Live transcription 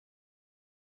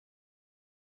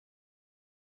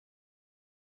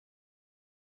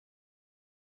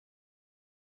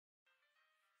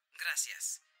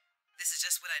Gracias. This is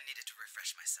just what I needed to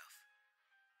refresh myself.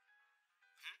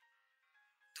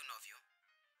 Tu novio?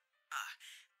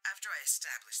 After I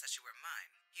established that you were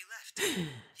mine, he left.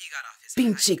 He got off his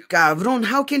Pinche cabrón,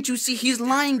 how can't you see he's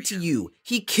lying to you?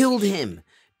 He killed him.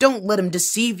 Don't let him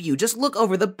deceive you. Just look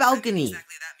over the balcony.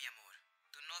 Exactly that, mi amor.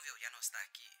 Tu novio ya no está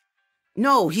aquí.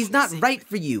 No, he's not right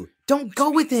for you. Don't go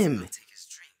with him.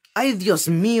 Ay, Dios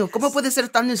mío, ¿cómo puede ser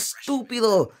tan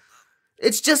estúpido?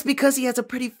 It's just because he has a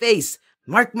pretty face.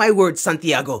 Mark my words,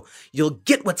 Santiago. You'll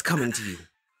get what's coming to you.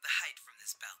 The height from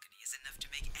this balcony is enough to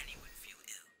make anyone feel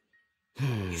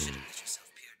ill. You shouldn't let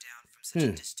yourself peer down from such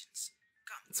a distance.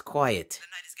 Come. It's quiet.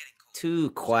 The night is getting cold. Too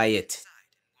quiet.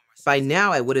 By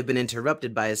now, I would have been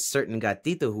interrupted by a certain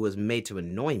gatito who was made to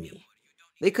annoy me.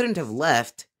 They couldn't have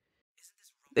left.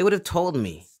 They would have told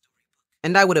me.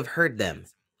 And I would have heard them.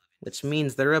 Which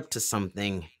means they're up to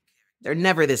something. They're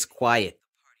never this quiet.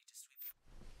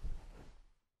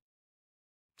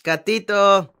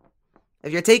 Gatito,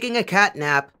 if you're taking a cat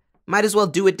nap, might as well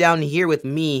do it down here with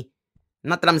me.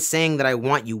 Not that I'm saying that I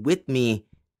want you with me.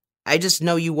 I just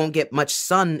know you won't get much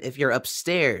sun if you're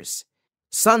upstairs.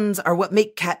 Suns are what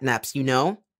make cat naps, you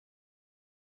know?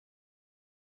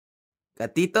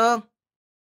 Gatito?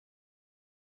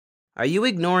 Are you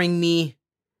ignoring me?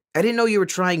 I didn't know you were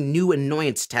trying new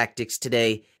annoyance tactics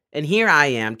today, and here I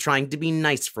am trying to be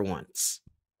nice for once.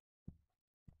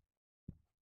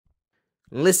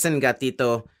 Listen,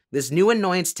 Gatito, this new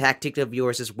annoyance tactic of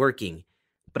yours is working,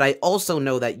 but I also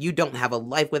know that you don't have a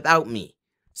life without me,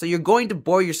 so you're going to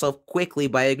bore yourself quickly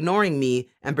by ignoring me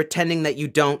and pretending that you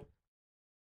don't.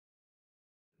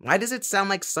 Why does it sound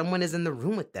like someone is in the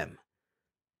room with them?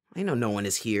 I know no one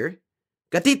is here.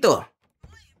 Gatito!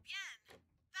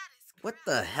 What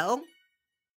the hell?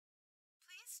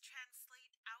 Please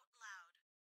translate out loud.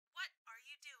 What are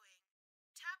you doing?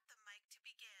 Tap the mic to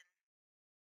begin.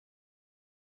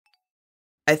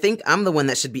 I think I'm the one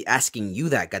that should be asking you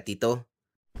that, Gatito.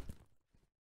 Lo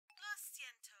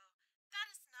siento. That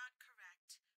is not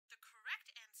correct. The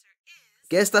correct answer is...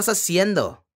 ¿Qué estás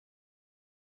haciendo?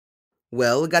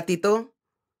 Well, Gatito,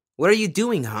 what are you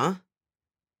doing, huh?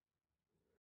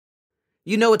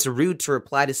 You know it's rude to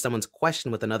reply to someone's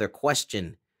question with another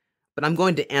question, but I'm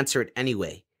going to answer it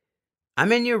anyway.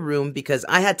 I'm in your room because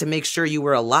I had to make sure you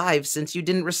were alive since you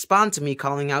didn't respond to me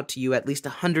calling out to you at least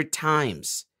 100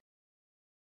 times.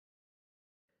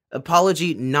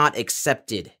 Apology not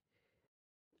accepted.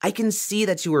 I can see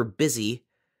that you were busy,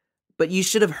 but you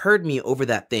should have heard me over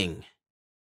that thing.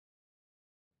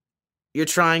 You're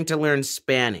trying to learn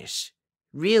Spanish.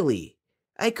 Really?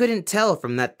 I couldn't tell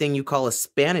from that thing you call a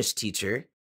Spanish teacher.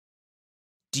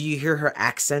 Do you hear her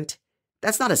accent?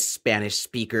 That's not a Spanish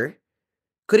speaker.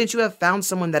 Couldn't you have found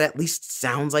someone that at least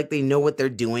sounds like they know what they're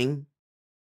doing?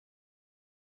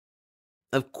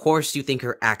 Of course you think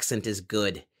her accent is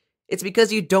good. It's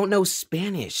because you don't know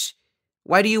Spanish.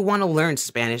 Why do you want to learn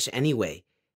Spanish anyway?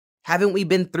 Haven't we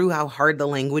been through how hard the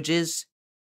language is?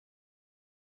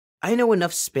 I know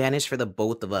enough Spanish for the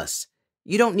both of us.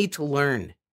 You don't need to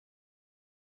learn.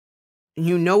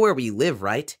 You know where we live,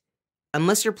 right?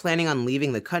 Unless you're planning on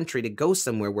leaving the country to go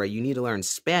somewhere where you need to learn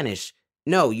Spanish,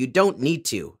 no, you don't need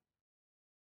to.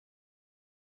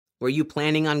 Were you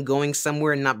planning on going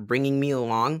somewhere and not bringing me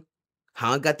along?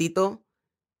 Huh, Gatito?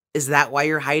 Is that why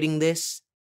you're hiding this?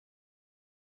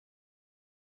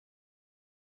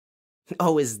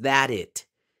 Oh, is that it?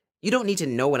 You don't need to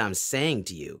know what I'm saying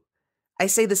to you. I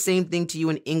say the same thing to you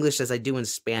in English as I do in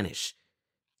Spanish.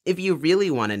 If you really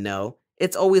want to know,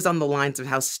 it's always on the lines of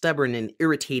how stubborn and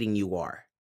irritating you are.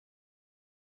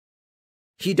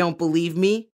 You don't believe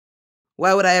me?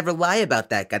 Why would I ever lie about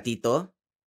that, Gatito?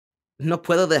 No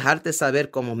puedo dejarte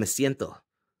saber cómo me siento.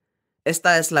 Esta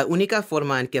es la única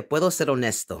forma en que puedo ser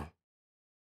honesto.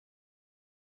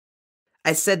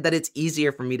 I said that it's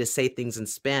easier for me to say things in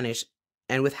Spanish,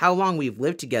 and with how long we've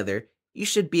lived together, you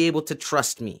should be able to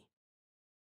trust me.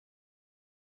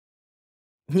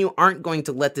 You aren't going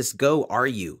to let this go, are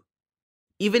you?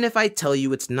 Even if I tell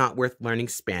you it's not worth learning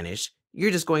Spanish, you're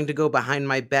just going to go behind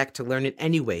my back to learn it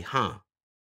anyway, huh?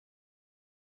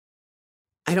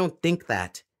 I don't think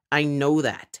that. I know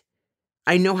that.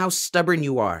 I know how stubborn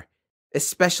you are,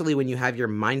 especially when you have your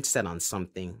mindset on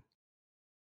something.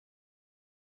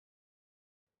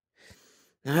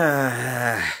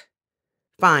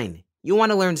 Fine, you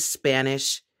want to learn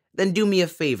Spanish? Then do me a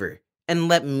favor and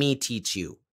let me teach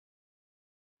you.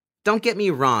 Don't get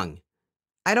me wrong.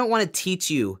 I don't want to teach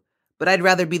you, but I'd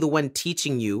rather be the one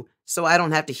teaching you so I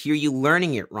don't have to hear you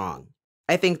learning it wrong.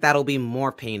 I think that'll be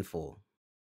more painful.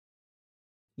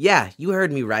 Yeah, you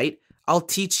heard me right. I'll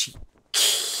teach you.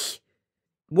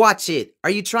 Watch it. Are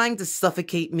you trying to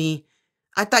suffocate me?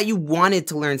 I thought you wanted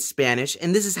to learn Spanish,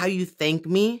 and this is how you thank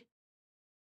me?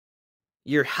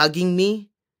 You're hugging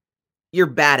me? You're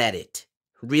bad at it.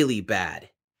 Really bad.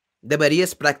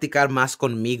 Deberías practicar más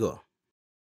conmigo.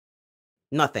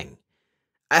 Nothing.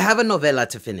 I have a novela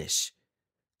to finish.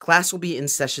 Class will be in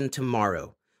session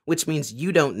tomorrow, which means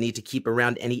you don't need to keep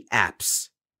around any apps.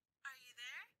 Are you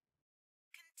there?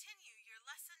 Continue your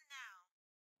lesson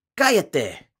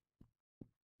now. Cállate!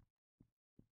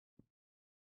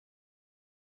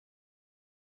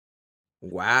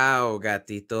 Wow,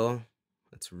 gatito.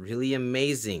 That's really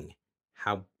amazing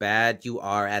how bad you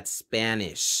are at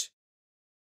Spanish.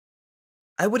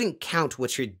 I wouldn't count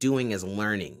what you're doing as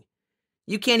learning.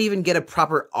 You can't even get a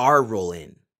proper R roll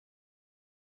in.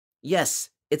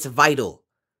 Yes, it's vital.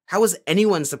 How is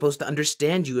anyone supposed to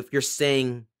understand you if you're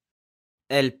saying,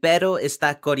 El perro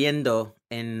está corriendo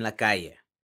en la calle?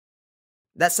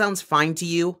 That sounds fine to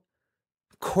you?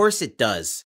 Of course it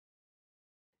does.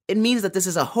 It means that this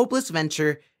is a hopeless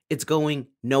venture. It's going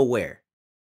nowhere.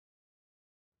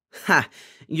 Ha,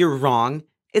 you're wrong.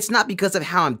 It's not because of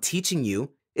how I'm teaching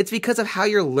you. It's because of how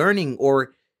you're learning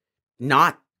or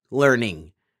not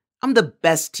learning. I'm the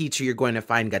best teacher you're going to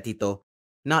find, gatito.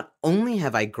 Not only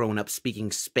have I grown up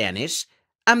speaking Spanish,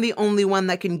 I'm the only one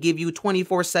that can give you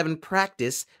 24/7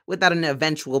 practice without an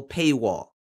eventual paywall.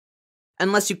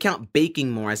 Unless you count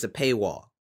baking more as a paywall.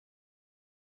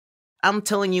 I'm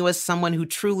telling you as someone who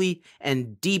truly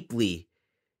and deeply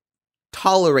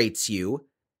tolerates you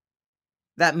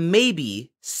that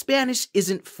maybe Spanish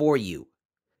isn't for you.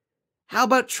 How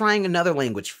about trying another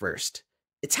language first?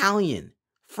 Italian,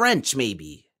 French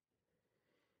maybe.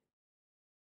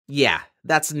 Yeah,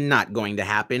 that's not going to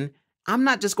happen. I'm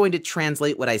not just going to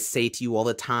translate what I say to you all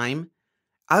the time.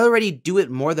 I already do it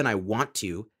more than I want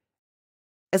to.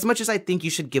 As much as I think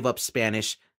you should give up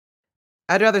Spanish,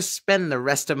 I'd rather spend the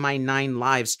rest of my 9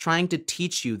 lives trying to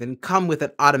teach you than come with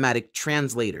an automatic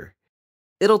translator.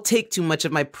 It'll take too much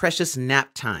of my precious nap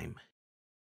time.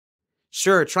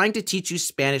 Sure, trying to teach you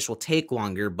Spanish will take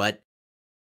longer, but...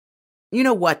 You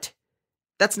know what?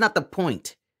 That's not the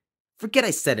point. Forget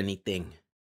I said anything.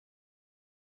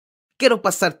 Quiero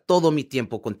pasar todo mi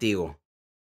tiempo contigo.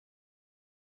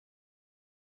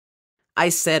 I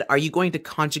said, are you going to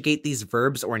conjugate these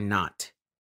verbs or not?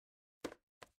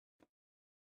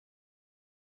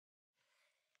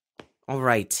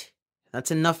 Alright,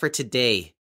 that's enough for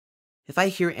today. If I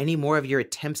hear any more of your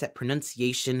attempts at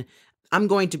pronunciation, I'm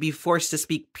going to be forced to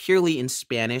speak purely in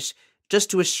Spanish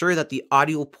just to assure that the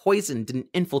audio poison didn't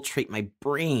infiltrate my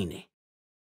brain.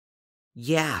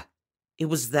 Yeah, it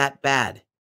was that bad.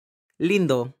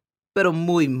 Lindo, pero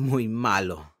muy, muy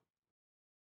malo.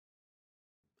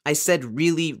 I said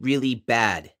really, really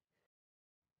bad.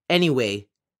 Anyway,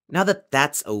 now that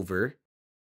that's over,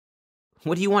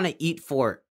 what do you want to eat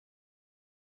for?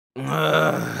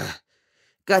 Ugh.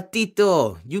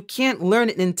 Gatito, you can't learn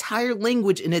an entire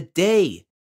language in a day.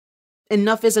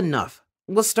 Enough is enough.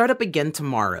 We'll start up again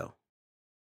tomorrow.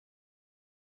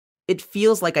 It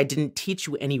feels like I didn't teach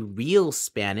you any real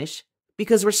Spanish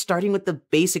because we're starting with the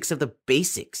basics of the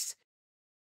basics.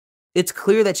 It's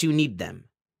clear that you need them.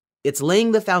 It's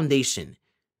laying the foundation.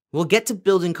 We'll get to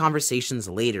building conversations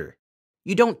later.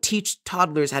 You don't teach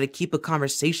toddlers how to keep a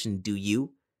conversation, do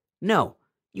you? No,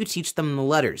 you teach them the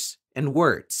letters and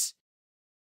words.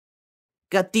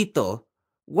 Gatito,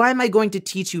 why am I going to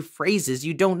teach you phrases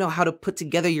you don't know how to put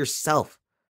together yourself,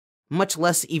 much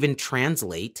less even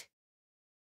translate?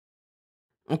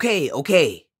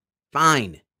 Okay,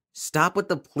 fine. Stop with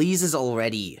the pleases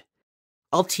already.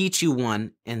 I'll teach you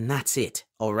one, and that's it,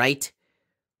 alright?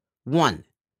 1.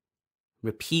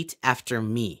 Repeat after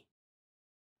me.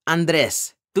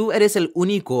 Andrés, tú eres el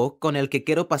único con el que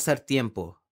quiero pasar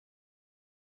tiempo.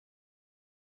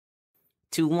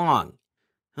 Too long.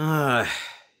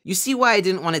 You see why I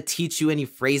didn't want to teach you any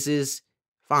phrases?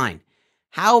 Fine.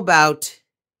 How about...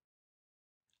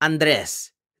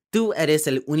 Andrés, tú eres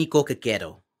el único que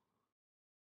quiero.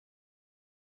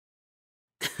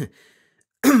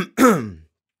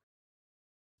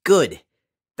 Good.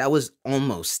 That was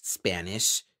almost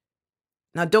Spanish.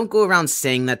 Now don't go around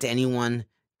saying that to anyone.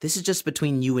 This is just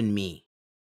between you and me.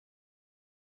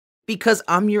 Because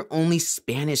I'm your only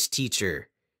Spanish teacher.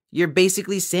 You're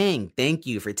basically saying thank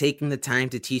you for taking the time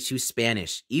to teach you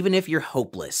Spanish, even if you're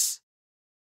hopeless.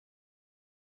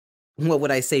 What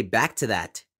would I say back to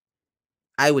that?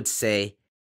 I would say,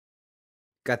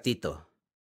 Gatito,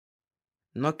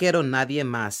 no quiero nadie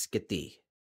más que ti.